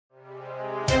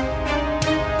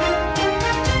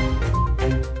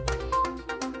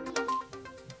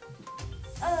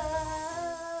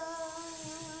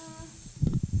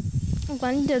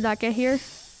When did that get here?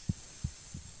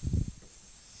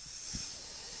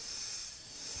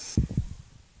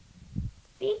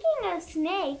 Speaking of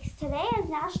snakes, today is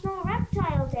National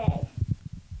Reptile Day.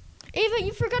 Ava,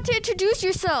 you forgot to introduce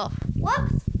yourself.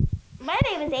 Whoops! My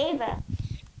name is Ava.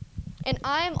 And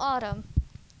I'm Autumn.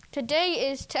 Today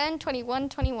is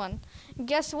 10/21/21.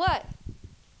 Guess what?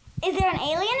 Is there an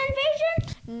alien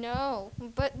invasion? No,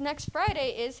 but next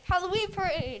Friday is Halloween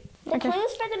parade. The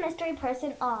clues for the mystery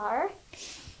person are: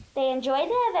 they enjoy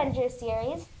the Avengers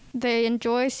series, They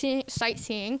enjoy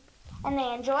sightseeing. and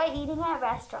they enjoy eating at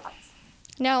restaurants.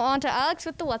 Now on to Alex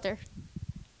with the weather.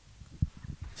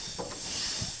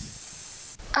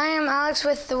 I am Alex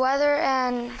with the weather,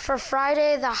 and for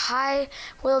Friday, the high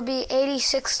will be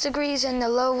 86 degrees and the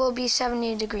low will be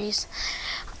 70 degrees.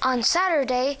 On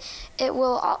Saturday, it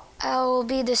will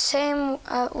be the same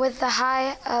with the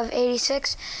high of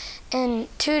 86 and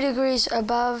 2 degrees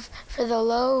above for the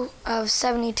low of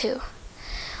 72.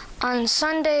 On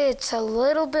Sunday, it's a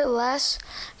little bit less.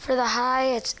 For the high,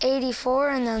 it's 84,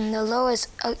 and then the low is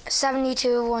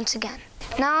 72 once again.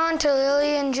 Now on to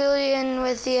Lily and Julian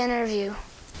with the interview.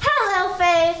 Hello,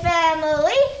 Faye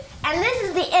family! And this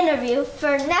is the interview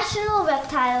for National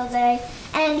Reptile Day.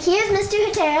 And here's Mr.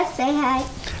 Hatera. Say hi.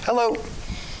 Hello.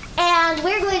 And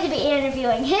we're going to be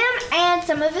interviewing him and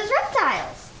some of his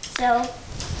reptiles. So,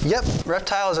 Yep,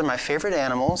 reptiles are my favorite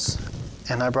animals,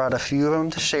 and I brought a few of them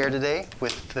to share today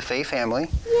with the Faye family.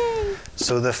 yay!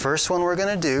 So the first one we're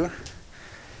gonna do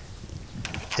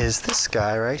is this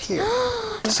guy right here.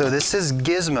 So this is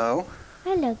Gizmo.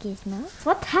 Hello, Gizmo.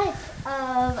 What type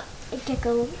of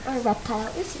gecko or reptile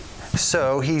is he?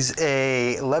 So he's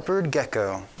a leopard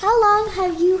gecko. How long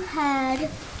have you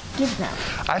had Gizmo?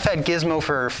 I've had Gizmo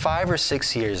for 5 or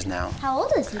 6 years now. How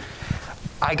old is he?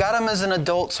 I got him as an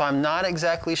adult, so I'm not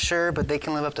exactly sure, but they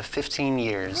can live up to 15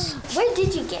 years. Where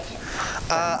did you get him?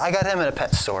 I got him at a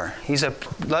pet store.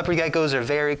 Leopard geckos are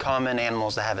very common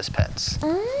animals to have as pets.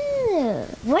 Oh,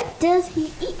 what does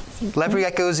he eat? Leopard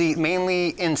geckos eat mainly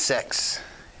insects.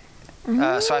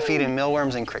 So I feed him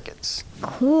mealworms and crickets.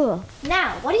 Cool.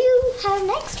 Now, what do you have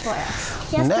next for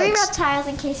us? He has 3 Next. reptiles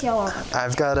in case y'all want them.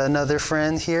 I've got another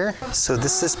friend here. So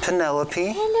this is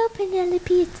Penelope. Hello,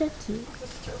 Penelope. It's so cute.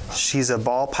 She's a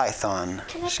ball python.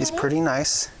 Can I She's pet it? pretty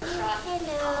nice.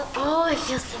 Hello. Oh, it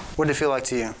feels so... What did it feel like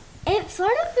to you? It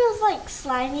sort of feels like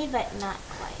slimy, but not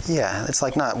quite. Yeah, it's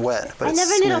like not wet, but I it's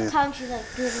never knew smooth. the tongue. She's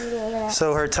like...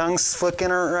 So her tongue's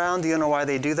flicking around. Do you know why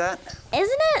they do that?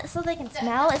 Isn't it so they can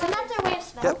smell? Isn't that their way of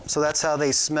smell? Yep, so that's how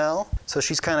they smell. So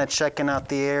she's kind of checking out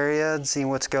the area and seeing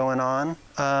what's going on.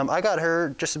 I got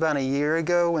her just about a year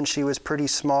ago when she was pretty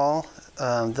small.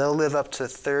 They'll live up to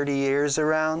 30 years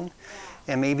around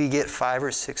and maybe get 5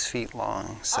 or 6 feet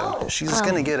long. So she's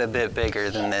gonna get a bit bigger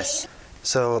than this.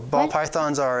 So ball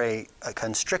pythons are a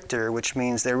constrictor, which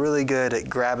means they're really good at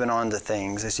grabbing onto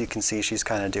things, as you can see she's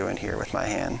kind of doing here with my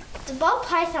hand. The ball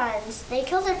pythons, they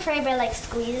kill their prey by like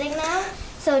squeezing them.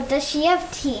 So does she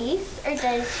have teeth, or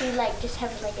does she like just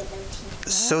have like no teeth?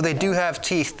 So they do have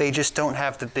teeth, they just don't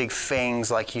have the big fangs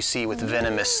like you see with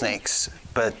venomous snakes.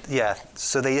 But yeah,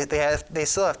 so they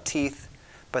still have teeth,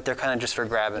 but they're kind of just for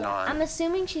grabbing on. I'm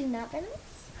assuming she's not venomous?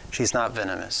 She's not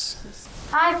venomous.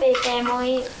 Hi, Faye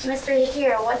family. Mr.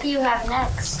 Akira, what do you have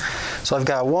next? So I've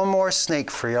got one more snake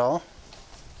for y'all.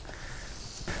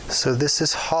 So this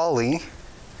is Holly.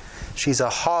 She's a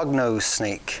hognose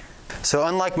snake. So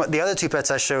unlike the other 2 pets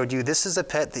I showed you, this is a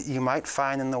pet that you might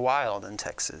find in the wild in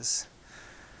Texas.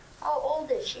 How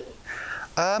old is she?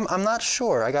 I'm not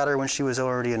sure. I got her when she was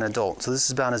already an adult, so this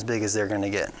is about as big as they're gonna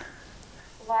get.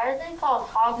 Why are they called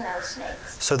hognose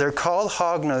snakes? So they're called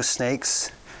hognose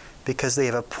snakes because they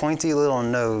have a pointy little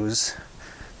nose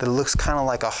that looks kind of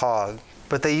like a hog.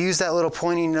 But they use that little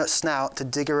pointy snout to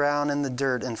dig around in the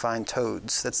dirt and find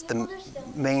toads. That's the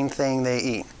main thing they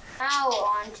eat. Now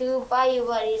on to Bayou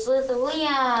Buddies with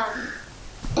Liam.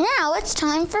 Now it's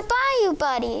time for Bayou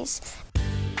Buddies.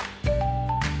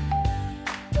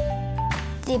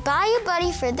 The Bayou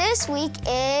Buddy for this week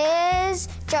is,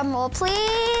 drumroll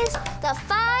please, the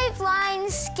 5-line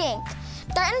skink.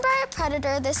 Threatened by a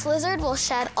predator, this lizard will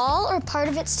shed all or part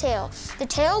of its tail. The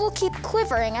tail will keep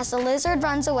quivering as the lizard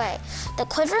runs away. The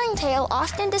quivering tail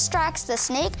often distracts the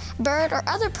snake, bird, or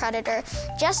other predator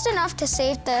just enough to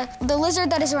save the lizard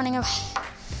that is running away.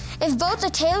 If both the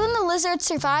tail and the lizard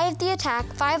survive the attack,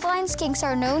 5-line skinks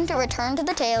are known to return to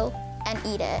the tail and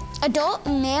eat it. Adult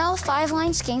male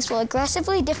 5-line skinks will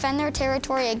aggressively defend their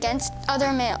territory against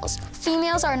other males.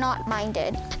 Females are not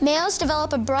minded. Males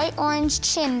develop a bright orange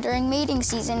chin during mating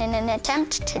season in an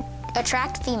attempt to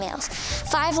attract females.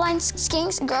 5-line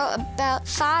skinks grow about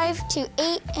 5 to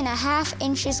 8.5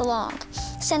 inches long.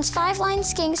 Since 5-line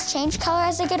skinks change color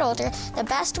as they get older, the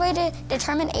best way to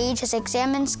determine age is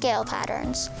examine scale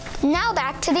patterns. Now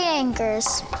back to the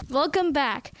anchors. Welcome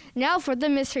back. Now for the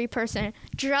mystery person.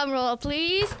 Drum roll,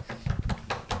 please.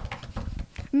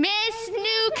 Miss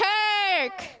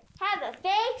Newkirk!